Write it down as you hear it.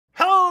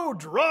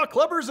Draw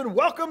Clubbers, and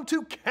welcome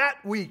to Cat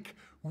Week,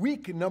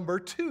 week number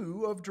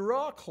 2 of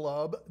Draw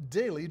Club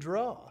Daily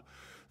Draw.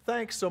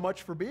 Thanks so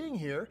much for being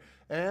here,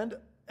 and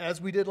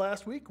as we did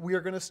last week, we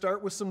are going to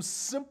start with some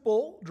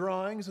simple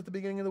drawings at the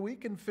beginning of the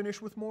week and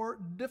finish with more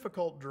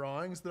difficult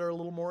drawings that are a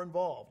little more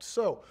involved.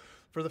 So,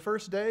 for the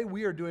first day,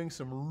 we are doing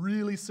some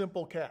really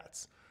simple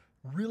cats.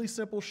 Really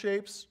simple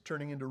shapes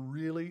turning into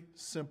really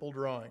simple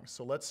drawings.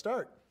 So let's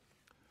start.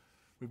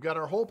 We've got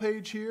our whole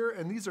page here,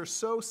 and these are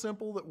so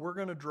simple that we're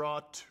going to draw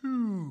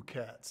 2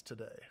 cats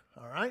today,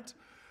 all right?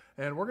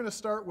 And we're going to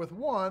start with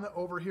one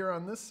over here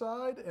on this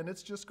side, and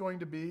it's just going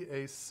to be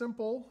a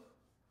simple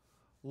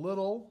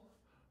little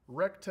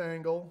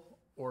rectangle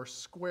or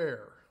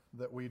square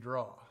that we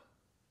draw.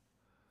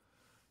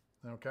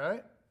 Okay,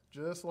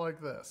 just like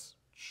this.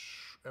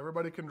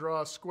 Everybody can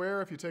draw a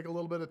square if you take a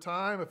little bit of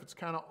time. If it's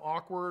kind of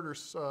awkward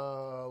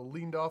or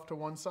leaned off to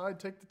one side,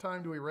 take the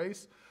time to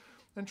erase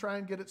and try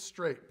and get it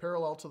straight,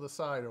 parallel to the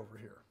side over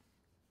here.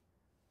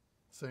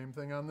 Same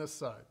thing on this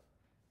side,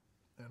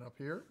 and up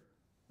here,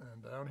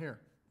 and down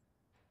here.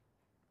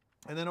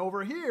 And then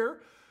over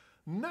here,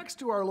 next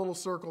to our little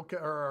circle cat,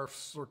 or our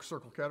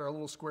circle cat, our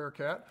little square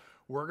cat,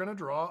 we're going to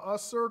draw a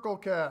circle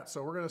cat.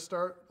 So we're going to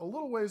start a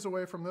little ways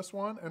away from this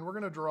one, and we're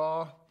going to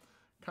draw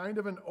kind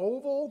of an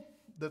oval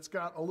that's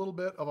got a little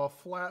bit of a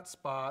flat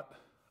spot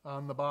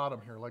on the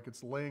bottom here, like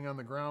it's laying on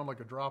the ground like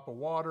a drop of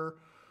water,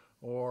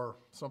 or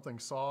something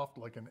soft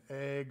like an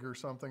egg or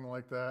something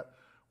like that.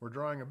 We're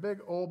drawing a big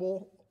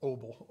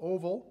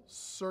oval,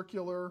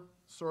 circular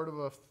sort of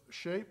a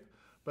shape,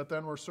 but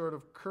then we're sort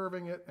of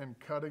curving it and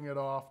cutting it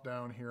off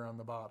down here on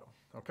the bottom,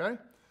 okay?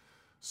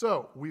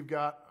 So we've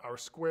got our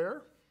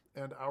square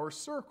and our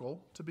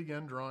circle to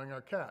begin drawing our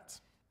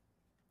cats.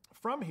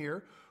 From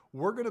here,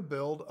 we're going to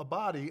build a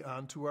body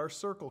onto our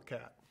circle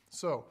cat.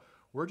 So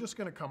we're just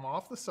going to come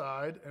off the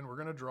side and we're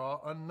going to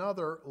draw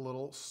another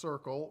little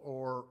circle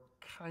or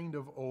kind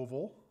of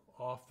oval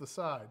off the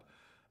side.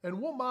 And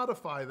we'll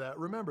modify that.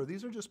 Remember,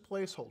 these are just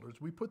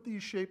placeholders. We put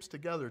these shapes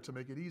together to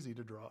make it easy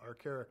to draw our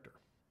character.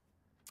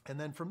 And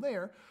then from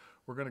there,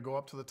 we're going to go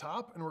up to the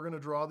top and we're going to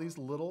draw these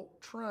little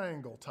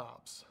triangle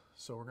tops.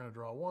 So we're going to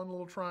draw one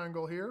little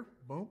triangle here,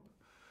 boom,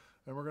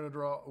 and we're going to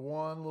draw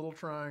one little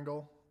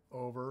triangle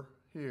over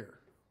here,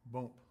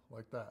 boom,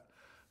 like that.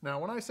 Now,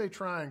 when I say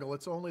triangle,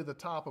 it's only the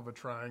top of a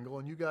triangle,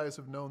 and you guys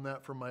have known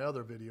that from my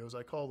other videos.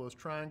 I call those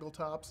triangle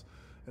tops.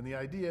 And the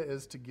idea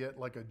is to get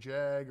like a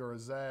jag or a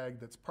zag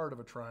that's part of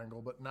a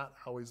triangle, but not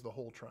always the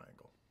whole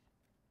triangle.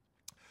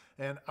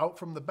 And out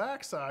from the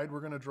back side,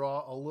 we're going to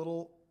draw a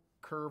little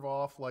curve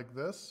off like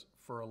this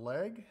for a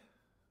leg,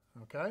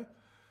 okay?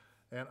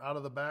 And out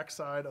of the back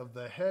side of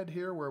the head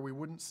here, where we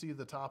wouldn't see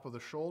the top of the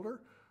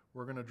shoulder,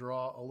 we're going to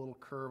draw a little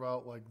curve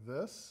out like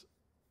this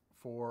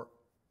for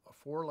a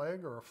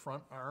foreleg or a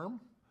front arm.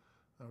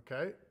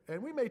 Okay,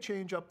 and we may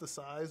change up the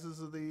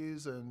sizes of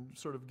these and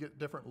sort of get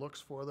different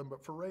looks for them,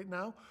 but for right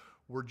now,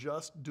 we're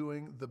just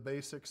doing the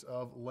basics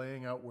of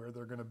laying out where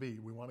they're going to be.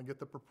 We want to get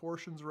the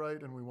proportions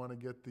right, and we want to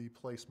get the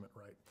placement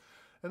right.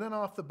 And then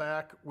off the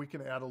back, we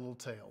can add a little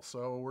tail.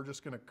 So we're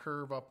just going to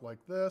curve up like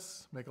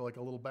this, make it like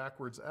a little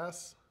backwards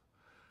S,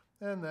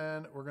 and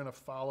then we're going to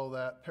follow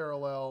that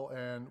parallel,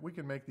 and we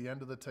can make the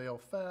end of the tail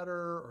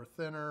fatter or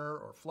thinner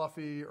or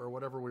fluffy or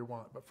whatever we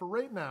want. But for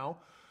right now,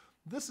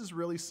 this is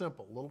really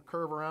simple. A little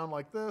curve around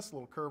like this, a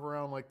little curve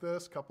around like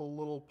this, couple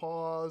little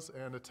paws,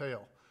 and a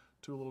tail.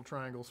 2 little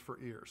triangles for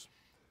ears.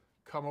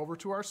 Come over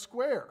to our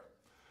square.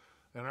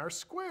 And our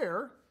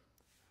square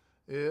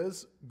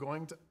is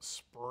going to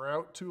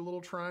sprout 2 little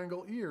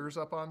triangle ears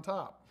up on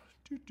top.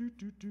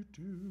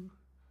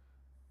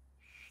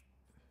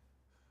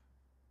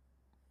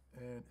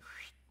 And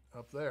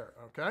up there,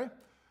 okay?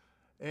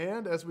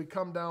 And as we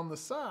come down the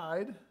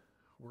side,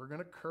 we're going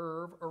to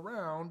curve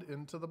around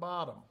into the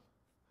bottom.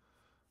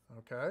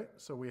 Okay,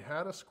 so we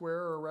had a square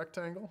or a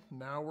rectangle.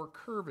 Now we're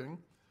curving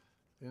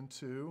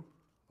into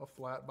a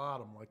flat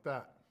bottom like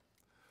that.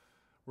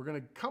 We're going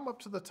to come up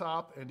to the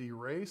top and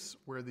erase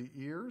where the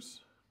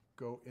ears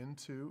go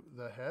into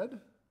the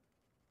head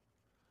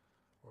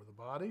or the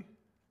body.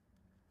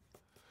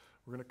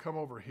 We're going to come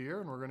over here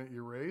and we're going to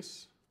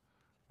erase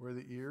where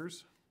the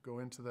ears go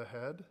into the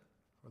head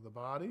or the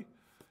body.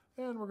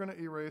 And we're going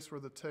to erase where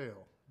the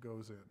tail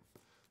goes in.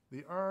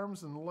 The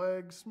arms and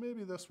legs,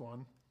 maybe this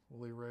one,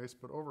 we'll erase,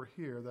 but over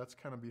here, that's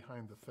kind of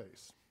behind the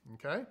face,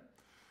 okay?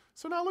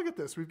 So now look at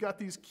this. We've got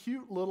these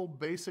cute little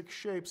basic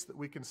shapes that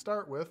we can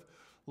start with.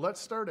 Let's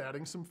start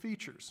adding some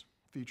features.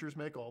 Features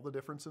make all the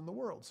difference in the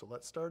world, so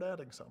let's start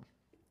adding some.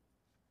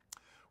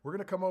 We're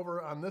going to come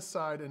over on this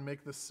side and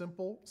make the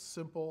simple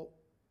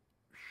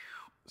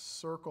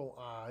circle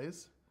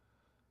eyes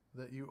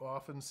that you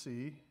often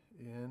see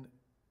in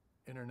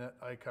internet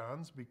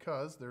icons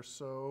because they're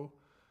so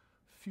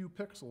few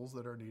pixels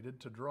that are needed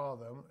to draw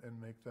them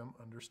and make them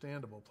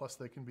understandable. Plus,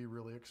 they can be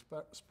really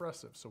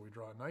expressive. So we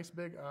draw a nice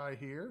big eye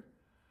here.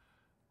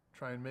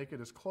 Try and make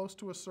it as close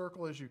to a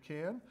circle as you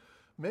can.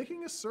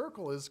 making a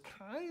circle is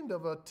kind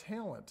of a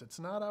talent. It's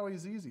not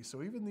always easy.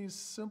 So even these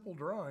simple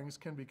drawings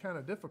can be kind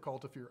of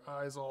difficult if your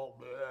eye's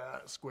all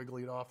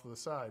squiggly off to the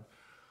side.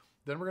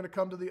 Then we're going to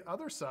come to the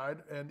other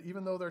side, and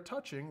even though they're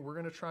touching, we're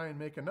going to try and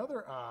make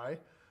another eye.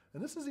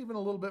 And this is even a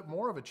little bit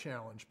more of a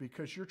challenge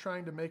because you're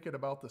trying to make it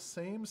about the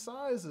same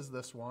size as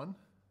this one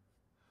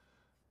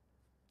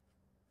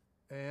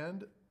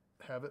and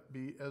have it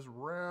be as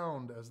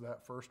round as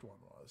that first one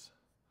was.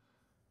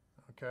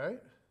 Okay?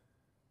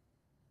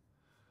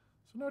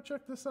 So now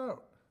check this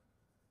out.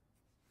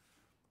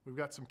 We've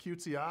got some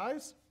cutesy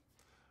eyes.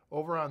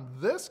 Over on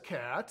this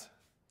cat,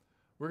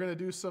 we're going to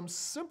do some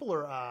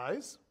simpler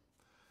eyes.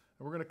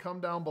 And we're going to come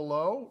down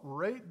below,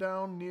 right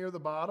down near the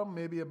bottom,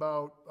 maybe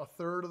about a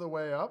third of the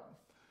way up.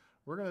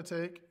 We're going to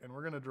take and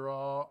we're going to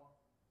draw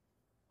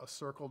a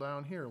circle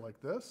down here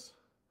like this,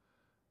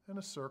 and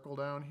a circle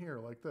down here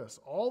like this.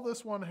 All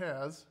this one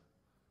has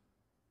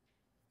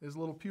is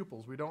little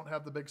pupils. We don't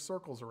have the big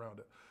circles around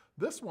it.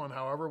 This one,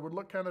 however, would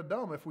look kind of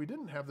dumb if we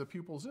didn't have the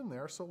pupils in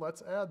there, so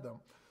let's add them.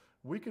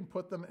 We can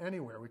put them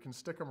anywhere. We can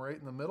stick them right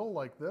in the middle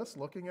like this,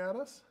 looking at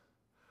us.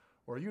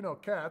 Or you know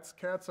cats.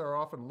 Cats are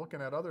often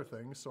looking at other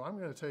things, so I'm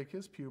going to take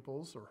his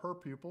pupils, or her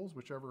pupils,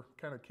 whichever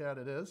kind of cat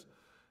it is,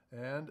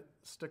 and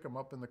stick them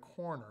up in the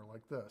corner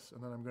like this.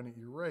 And then I'm going to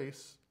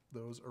erase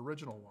those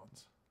original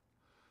ones.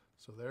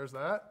 So there's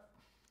that,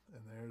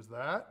 and there's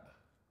that.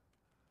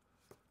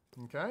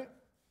 Okay,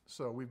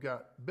 so we've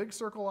got big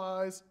circle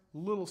eyes,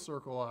 little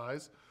circle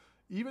eyes.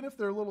 Even if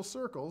they're little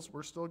circles,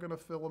 we're still going to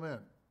fill them in.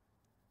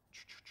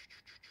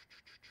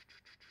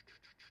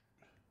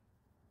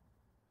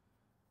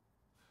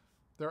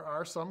 There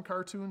are some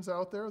cartoons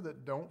out there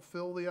that don't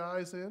fill the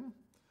eyes in.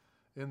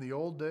 In the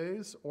old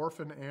days,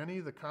 Orphan Annie,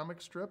 the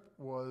comic strip,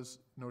 was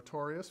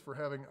notorious for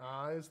having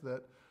eyes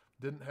that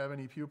didn't have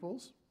any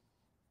pupils.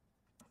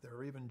 There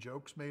are even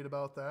jokes made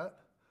about that.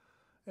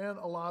 And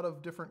a lot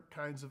of different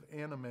kinds of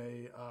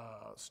anime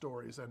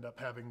stories end up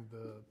having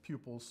the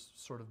pupils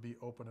sort of be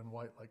open and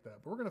white like that.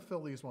 But we're going to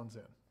fill these ones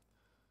in.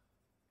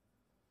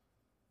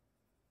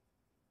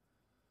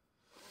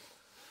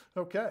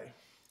 Okay.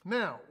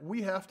 Now,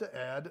 we have to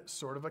add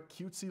sort of a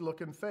cutesy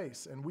looking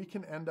face, and we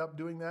can end up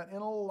doing that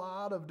in a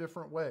lot of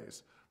different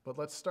ways. But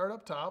let's start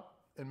up top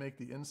and make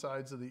the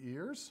insides of the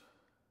ears,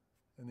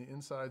 and the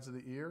insides of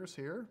the ears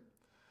here.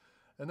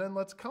 And then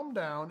let's come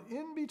down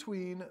in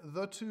between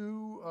the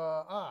two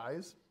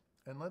eyes,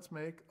 and let's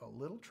make a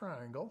little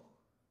triangle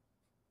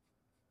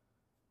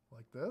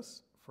like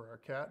this for our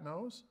cat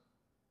nose.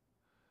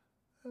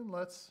 And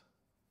let's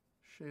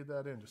shade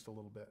that in just a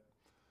little bit.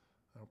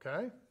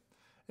 Okay?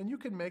 And you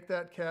can make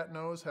that cat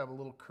nose have a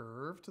little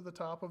curve to the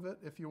top of it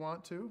if you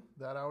want to.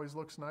 That always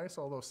looks nice,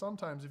 although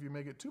sometimes if you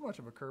make it too much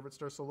of a curve, it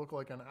starts to look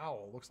like an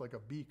owl. It looks like a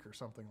beak or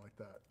something like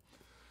that.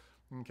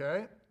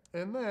 Okay?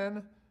 And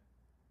then,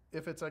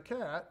 if it's a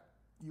cat,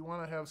 you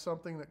want to have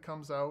something that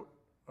comes out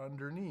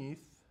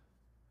underneath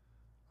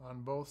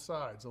on both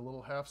sides, a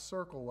little half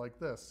circle like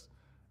this.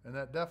 And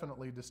that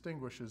definitely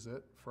distinguishes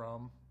it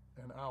from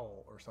an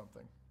owl or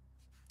something.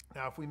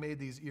 Now, if we made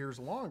these ears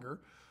longer,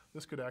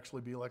 this could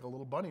actually be like a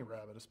little bunny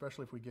rabbit,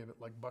 especially if we gave it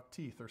like buck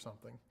teeth or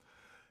something.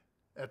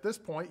 At this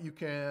point, you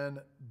can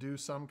do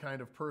some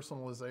kind of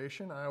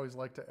personalization. I always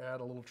like to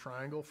add a little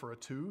triangle for a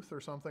tooth or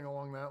something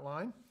along that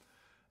line.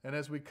 And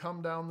as we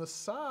come down the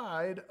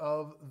side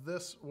of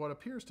this, what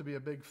appears to be a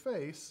big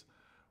face,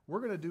 we're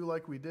going to do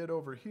like we did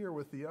over here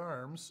with the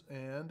arms,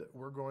 and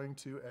we're going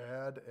to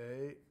add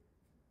a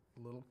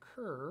little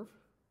curve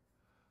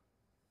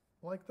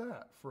like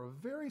that for a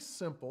very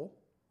simple,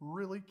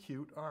 really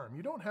cute arm.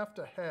 You don't have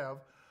to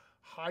have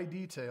high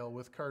detail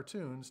with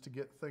cartoons to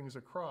get things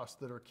across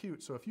that are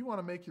cute. So if you want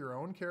to make your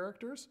own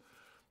characters,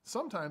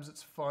 sometimes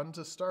it's fun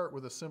to start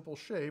with a simple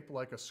shape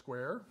like a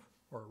square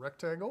or a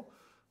rectangle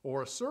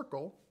or a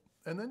circle,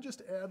 and then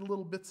just add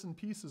little bits and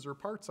pieces or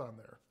parts on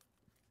there.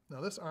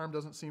 Now this arm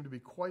doesn't seem to be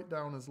quite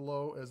down as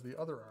low as the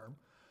other arm,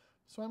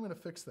 so I'm going to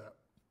fix that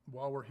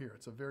while we're here.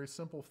 It's a very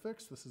simple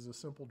fix. This is a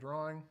simple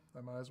drawing.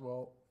 I might as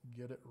well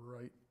get it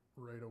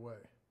right away.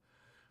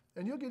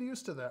 And you'll get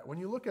used to that. When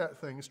you look at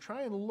things,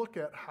 try and look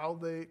at how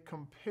they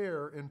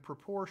compare in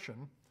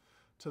proportion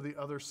to the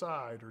other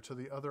side or to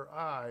the other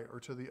eye or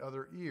to the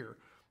other ear.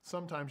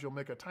 Sometimes you'll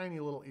make a tiny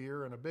little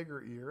ear and a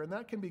bigger ear, and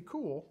that can be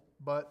cool,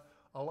 but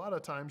a lot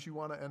of times you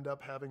want to end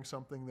up having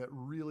something that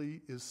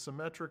really is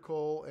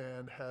symmetrical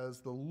and has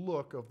the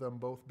look of them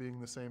both being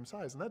the same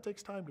size, and that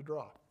takes time to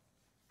draw.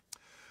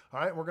 All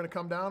right, we're going to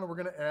come down and we're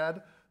going to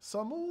add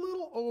some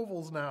little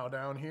ovals now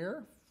down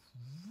here,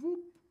 whoop,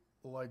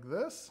 like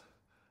this.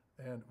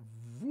 And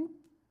whoop,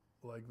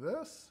 like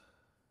this.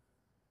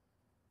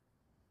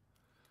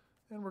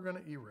 And we're going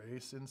to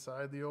erase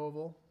inside the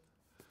oval.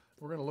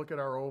 We're going to look at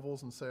our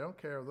ovals and say,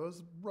 okay, are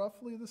those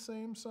roughly the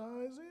same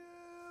size?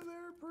 Yeah,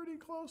 they're pretty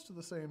close to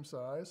the same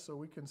size, so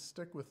we can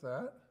stick with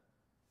that.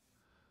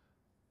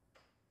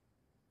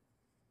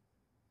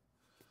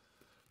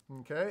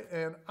 Okay,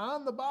 and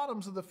on the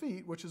bottoms of the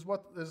feet, which is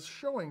what is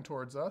showing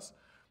towards us,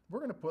 we're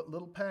going to put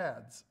little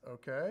pads,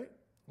 okay?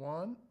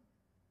 1,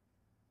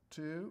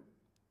 2,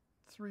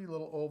 3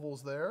 little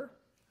ovals there,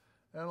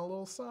 and a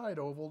little side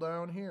oval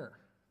down here.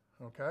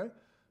 Okay?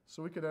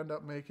 So we could end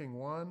up making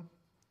 1,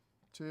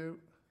 2,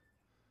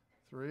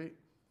 3,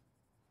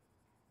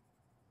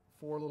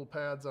 4 little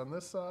pads on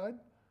this side.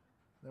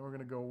 Then we're going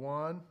to go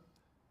 1,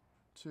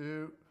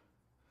 2,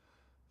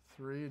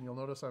 3, and you'll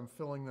notice I'm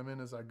filling them in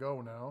as I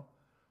go now.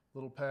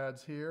 Little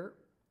pads here,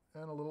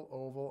 and a little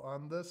oval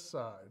on this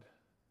side.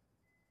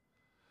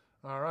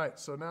 All right,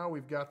 so now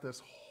we've got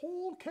this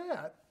whole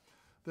cat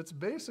that's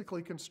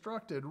basically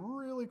constructed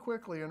really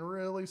quickly and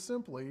really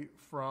simply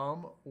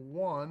from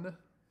one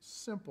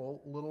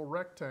simple little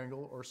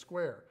rectangle or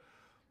square.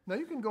 Now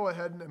you can go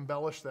ahead and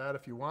embellish that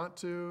if you want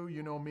to.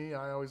 You know me,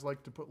 I always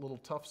like to put little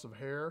tufts of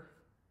hair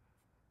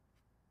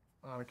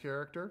on a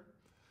character.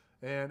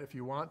 And if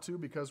you want to,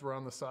 because we're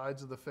on the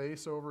sides of the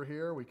face over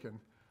here, we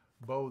can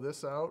bow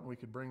this out and we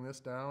could bring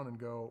this down and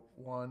go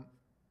 1,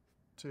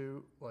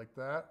 2, like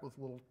that with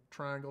little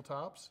triangle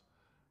tops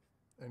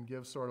and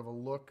give sort of a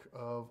look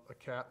of a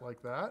cat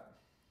like that.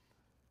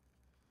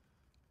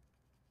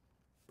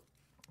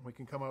 We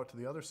can come out to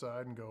the other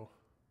side and go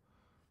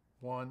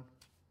 1,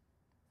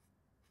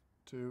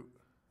 2.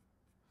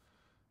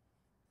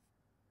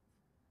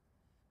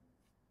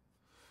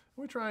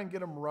 We try and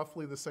get them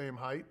roughly the same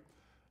height,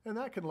 and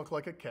that can look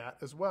like a cat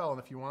as well. And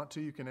if you want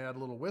to, you can add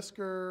little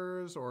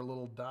whiskers or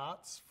little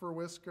dots for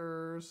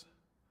whiskers.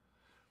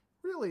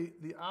 Really,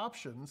 the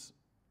options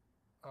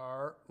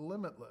are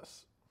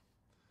limitless.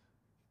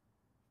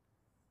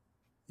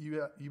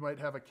 You might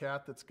have a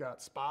cat that's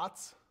got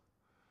spots.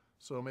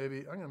 So maybe,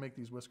 I'm going to make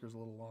these whiskers a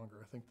little longer.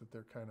 I think that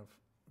they're kind of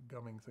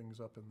gumming things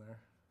up in there.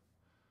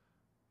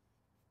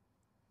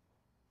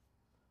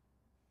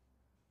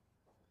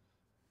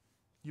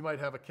 You might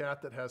have a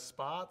cat that has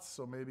spots,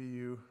 so maybe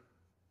you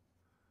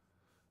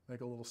make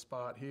a little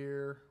spot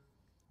here,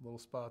 a little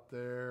spot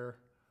there,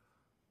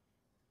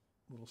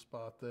 a little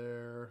spot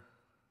there,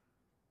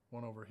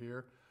 one over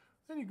here.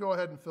 Then you go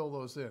ahead and fill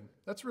those in.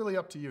 That's really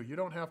up to you. You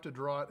don't have to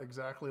draw it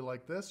exactly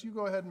like this. You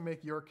go ahead and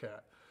make your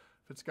cat.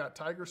 If it's got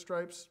tiger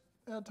stripes,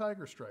 add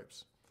tiger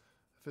stripes.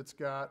 If it's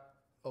got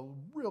a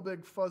real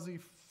big fuzzy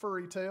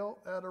furry tail,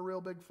 add a real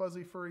big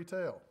fuzzy furry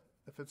tail.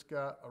 If it's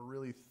got a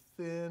really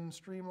thin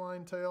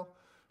streamlined tail,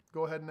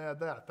 go ahead and add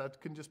that. That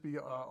can just be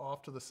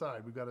off to the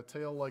side. We've got a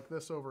tail like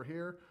this over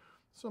here,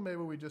 so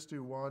maybe we just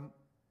do 1,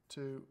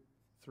 2,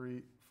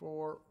 3,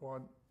 4,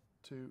 1,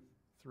 2,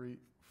 3,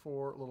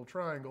 4 little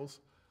triangles,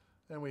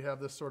 and we have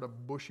this sort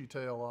of bushy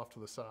tail off to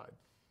the side.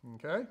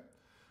 Okay?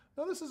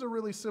 Now this is a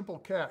really simple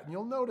cat, and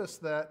you'll notice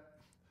that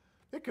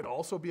it could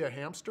also be a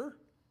hamster.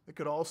 It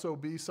could also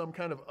be some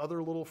kind of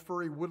other little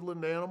furry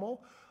woodland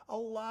animal. A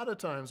lot of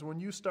times when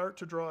you start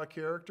to draw a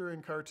character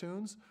in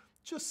cartoons,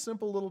 just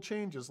simple little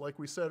changes, like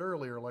we said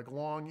earlier, like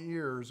long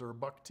ears or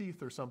buck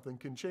teeth or something,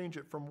 can change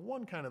it from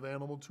one kind of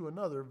animal to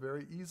another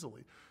very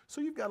easily.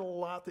 So you've got a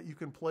lot that you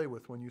can play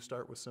with when you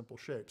start with simple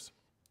shapes.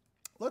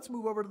 Let's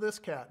move over to this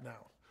cat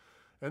now.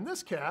 And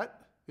this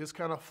cat is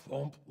kind of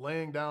flump,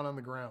 laying down on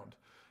the ground.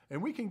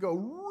 And we can go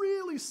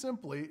really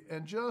simply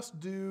and just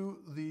do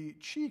the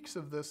cheeks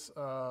of this,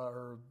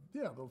 the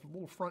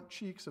little front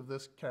cheeks of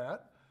this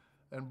cat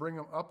and bring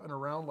them up and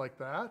around like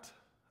that,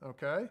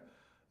 okay?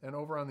 And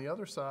over on the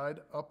other side,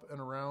 up and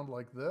around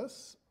like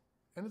this.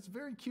 And it's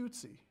very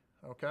cutesy,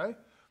 okay?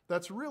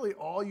 That's really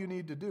all you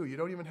need to do. You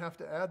don't even have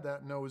to add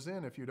that nose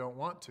in if you don't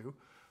want to.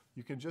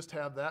 You can just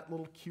have that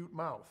little cute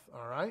mouth,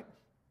 all right?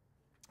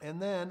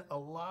 And then a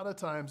lot of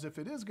times, if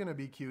it is going to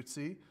be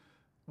cutesy,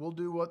 we'll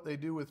do what they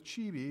do with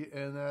chibi,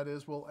 and that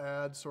is we'll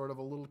add sort of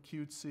a little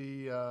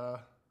cutesy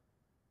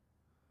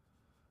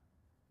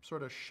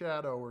sort of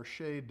shadow or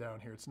shade down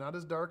here. It's not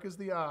as dark as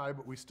the eye,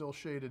 but we still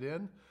shade it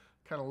in.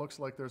 Kind of looks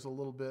like there's a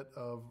little bit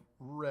of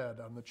red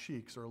on the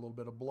cheeks or a little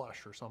bit of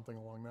blush or something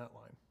along that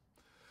line.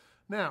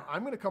 Now,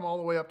 I'm going to come all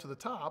the way up to the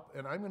top,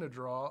 and I'm going to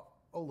draw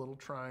a little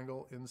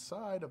triangle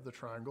inside of the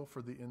triangle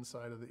for the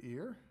inside of the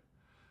ear.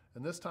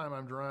 And this time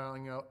I'm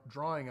drawing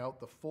out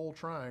the full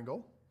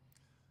triangle,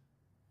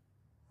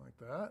 like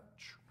that.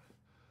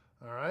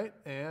 All right,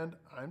 and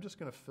I'm just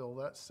going to fill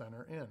that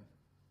center in.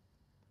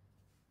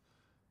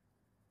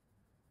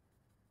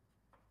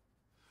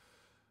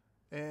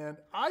 And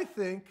I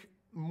think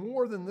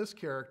more than this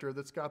character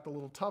that's got the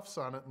little tufts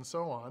on it and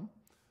so on,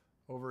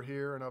 over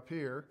here and up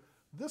here,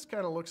 this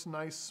kind of looks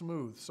nice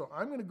smooth. So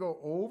I'm going to go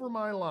over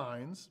my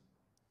lines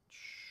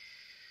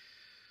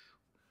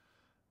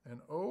and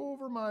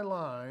over my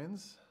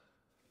lines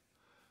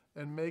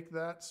and make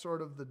that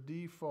sort of the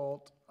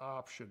default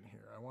option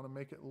here. I want to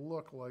make it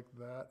look like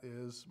that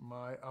is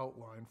my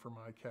outline for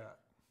my cat.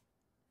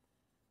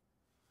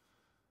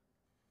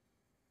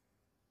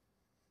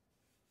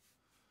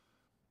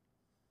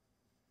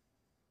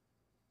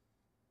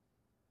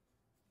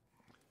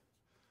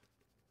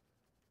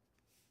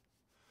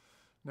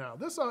 Now,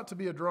 this ought to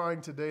be a drawing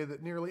today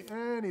that nearly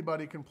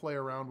anybody can play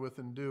around with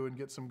and do and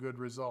get some good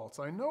results.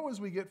 I know as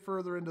we get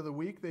further into the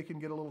week, they can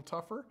get a little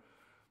tougher,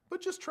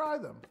 but just try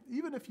them.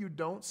 Even if you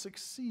don't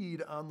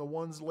succeed on the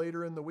ones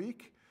later in the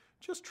week,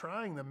 just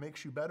trying them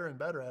makes you better and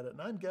better at it.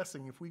 And I'm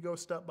guessing if we go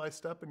step by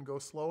step and go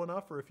slow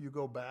enough, or if you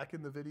go back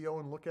in the video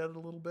and look at it a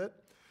little bit,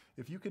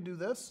 if you can do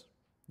this,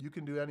 you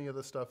can do any of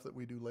the stuff that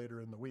we do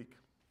later in the week.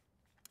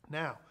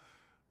 Now,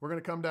 we're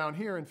going to come down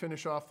here and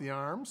finish off the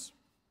arms.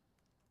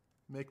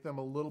 Make them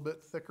a little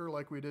bit thicker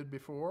like we did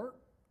before.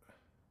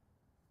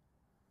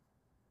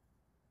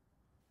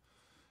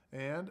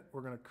 And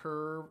we're going to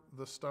curve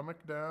the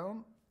stomach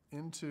down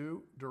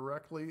into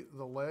directly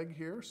the leg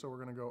here. So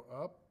we're going to go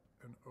up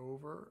and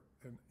over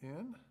and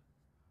in.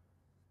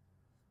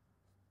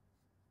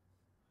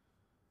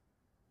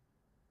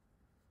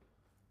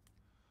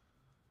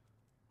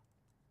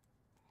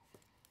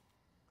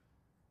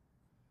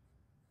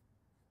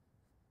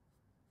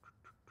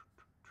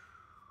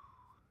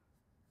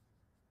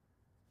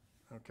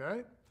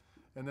 Okay,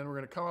 and then we're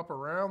going to come up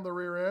around the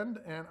rear end,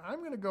 and I'm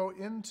going to go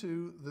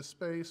into the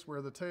space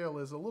where the tail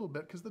is a little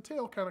bit, because the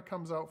tail kind of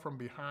comes out from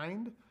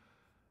behind,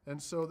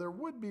 and so there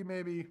would be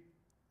maybe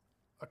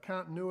a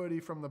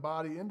continuity from the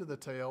body into the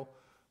tail,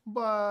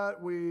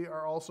 but we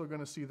are also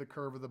going to see the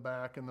curve of the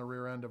back and the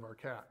rear end of our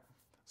cat.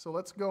 So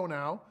let's go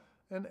now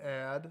and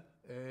add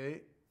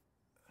a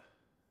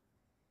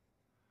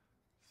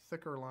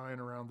thicker line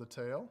around the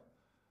tail.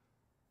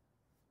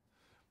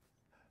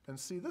 And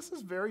see, this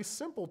is very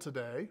simple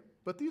today,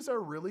 but these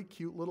are really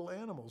cute little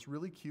animals,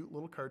 really cute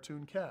little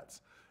cartoon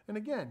cats. And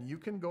again, you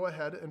can go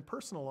ahead and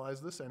personalize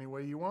this any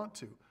way you want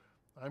to.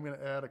 I'm going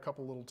to add a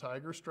couple little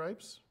tiger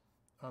stripes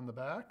on the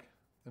back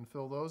and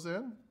fill those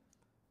in.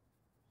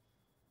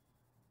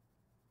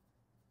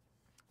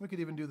 We could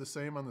even do the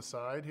same on the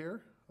side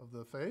here of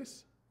the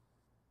face.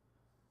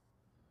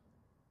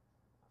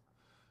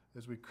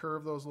 As we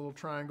curve those little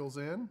triangles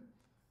in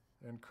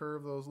and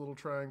curve those little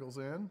triangles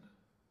in.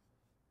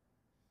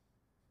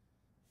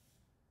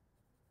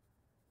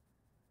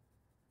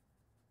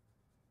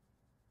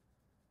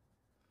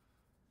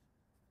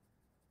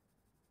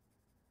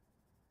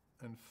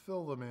 And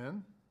fill them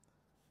in,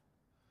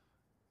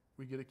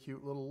 we get a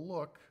cute little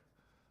look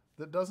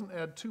that doesn't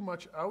add too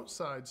much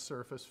outside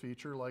surface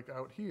feature like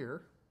out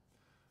here,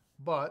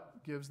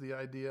 but gives the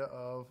idea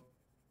of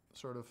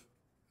sort of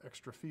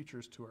extra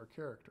features to our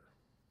character.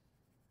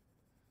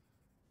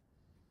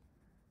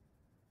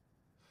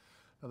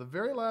 Now the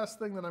very last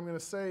thing that I'm going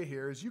to say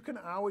here is you can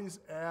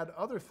always add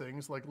other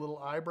things like little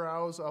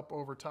eyebrows up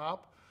over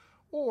top.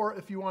 Or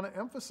if you want to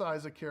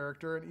emphasize a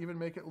character and even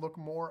make it look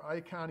more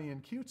icon-y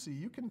and cutesy,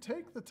 you can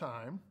take the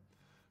time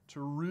to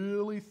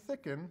really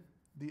thicken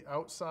the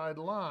outside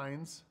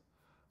lines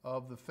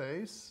of the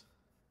face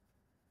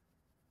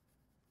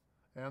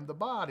and the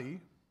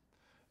body.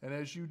 And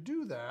as you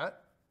do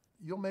that,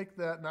 you'll make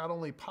that not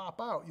only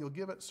pop out, you'll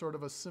give it sort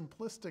of a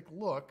simplistic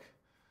look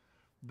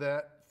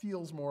that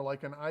feels more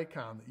like an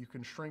icon that you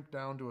can shrink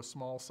down to a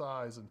small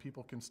size and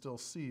people can still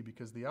see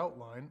because the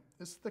outline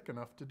is thick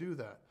enough to do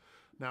that.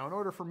 Now, in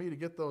order for me to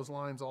get those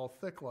lines all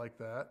thick like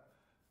that,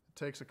 it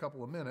takes a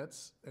couple of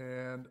minutes,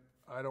 and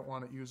I don't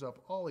want to use up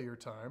all of your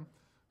time,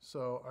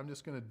 so I'm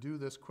just going to do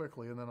this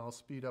quickly, and then I'll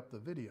speed up the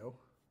video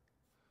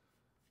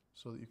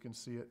so that you can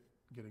see it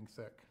getting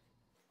thick.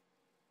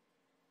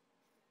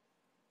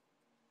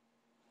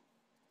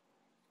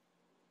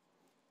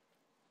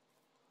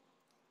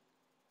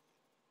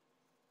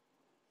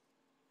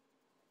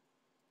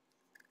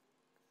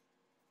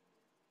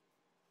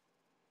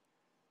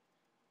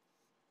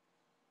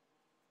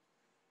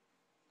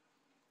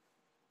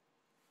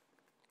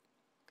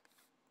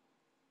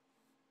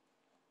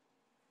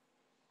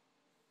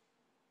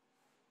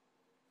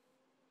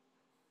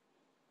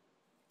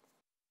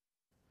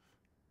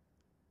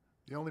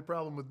 The only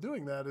problem with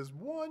doing that is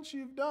once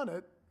you've done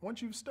it,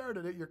 once you've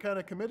started it, you're kind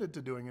of committed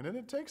to doing it, and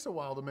it takes a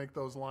while to make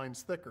those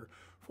lines thicker.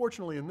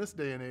 Fortunately, in this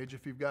day and age,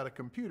 if you've got a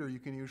computer, you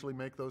can usually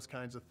make those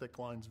kinds of thick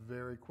lines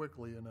very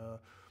quickly in a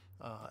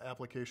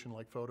application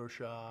like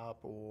Photoshop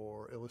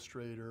or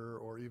Illustrator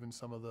or even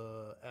some of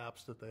the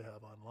apps that they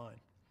have online.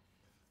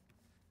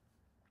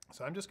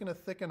 So I'm just going to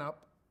thicken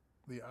up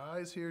the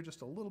eyes here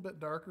just a little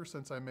bit darker.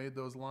 Since I made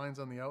those lines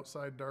on the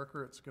outside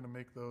darker, it's going to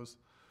make those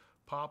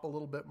pop a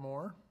little bit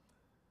more.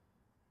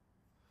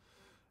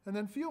 And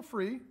then feel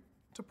free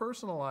to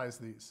personalize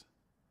these.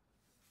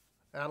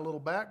 Add a little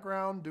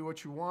background, do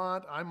what you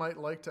want. I might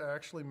like to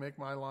actually make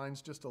my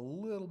lines just a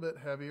little bit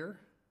heavier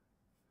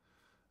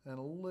and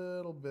a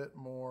little bit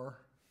more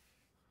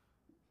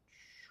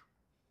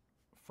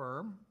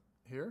firm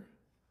here.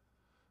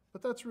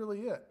 But that's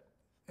really it.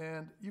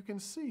 And you can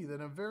see that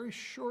in a very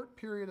short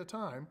period of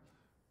time,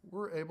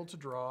 we're able to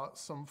draw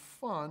some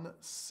fun,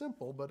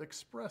 simple, but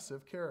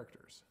expressive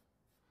characters.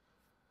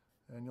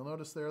 And you'll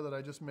notice there that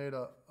I just made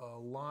a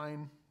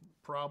line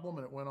problem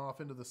and it went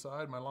off into the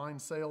side. My line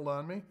sailed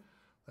on me.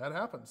 That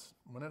happens.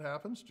 When it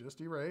happens,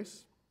 just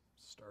erase,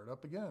 start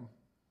up again.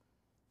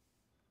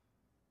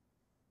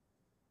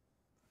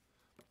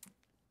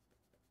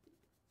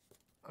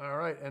 All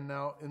right, and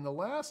now in the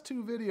last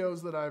two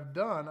videos that I've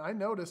done, I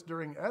noticed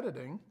during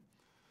editing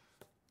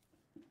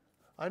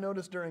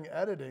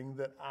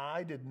that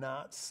I did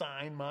not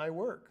sign my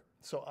work.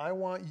 So I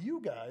want you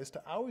guys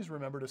to always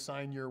remember to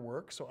sign your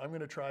work. So I'm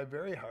going to try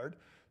very hard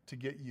to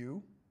get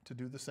you to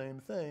do the same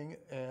thing,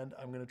 and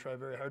I'm going to try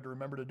very hard to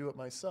remember to do it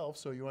myself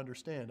so you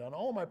understand. On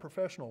all my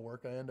professional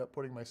work, I end up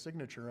putting my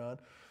signature on,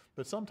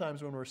 but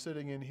sometimes when we're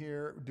sitting in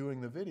here doing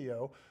the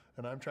video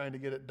and I'm trying to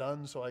get it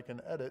done so I can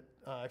edit,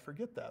 I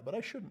forget that, but I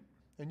shouldn't,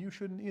 and you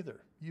shouldn't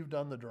either. You've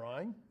done the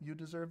drawing, you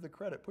deserve the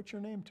credit. Put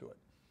your name to it.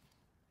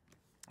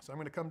 So I'm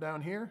going to come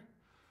down here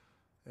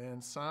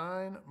and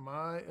sign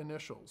my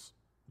initials,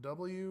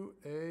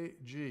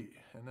 W-A-G,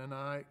 and then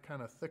I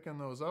kind of thicken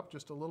those up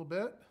just a little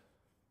bit,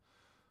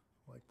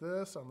 like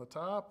this on the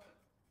top,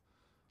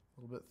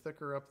 a little bit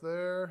thicker up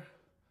there,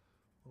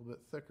 a little bit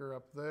thicker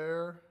up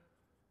there,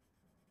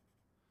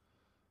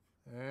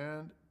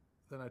 and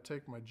then I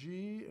take my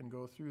G and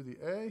go through the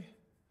A,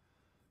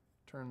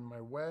 turn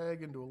my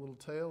wag into a little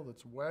tail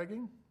that's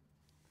wagging,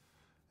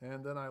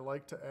 and then I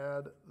like to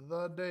add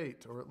the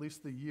date, or at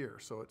least the year,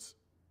 so it's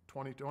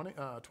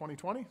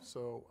 2020,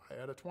 so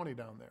I add a 20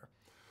 down there.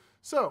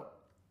 So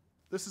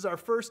this is our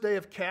first day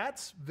of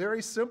cats.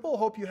 Very simple.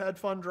 Hope you had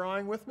fun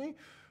drawing with me.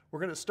 We're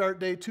going to start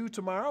day 2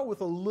 tomorrow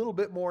with a little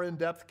bit more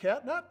in-depth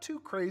cat. Not too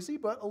crazy,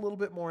 but a little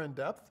bit more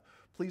in-depth.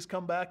 Please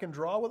come back and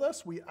draw with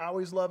us. We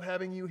always love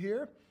having you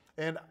here.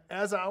 And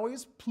as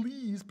always,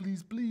 please,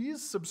 please,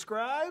 please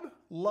subscribe,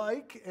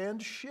 like,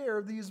 and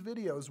share these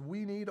videos.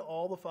 We need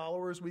all the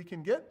followers we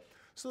can get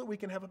so that we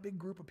can have a big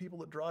group of people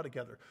that draw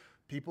together.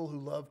 People who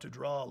love to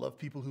draw, love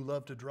people who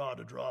love to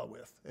draw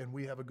with. And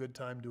we have a good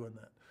time doing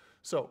that.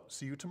 So,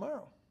 see you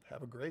tomorrow.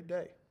 Have a great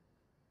day.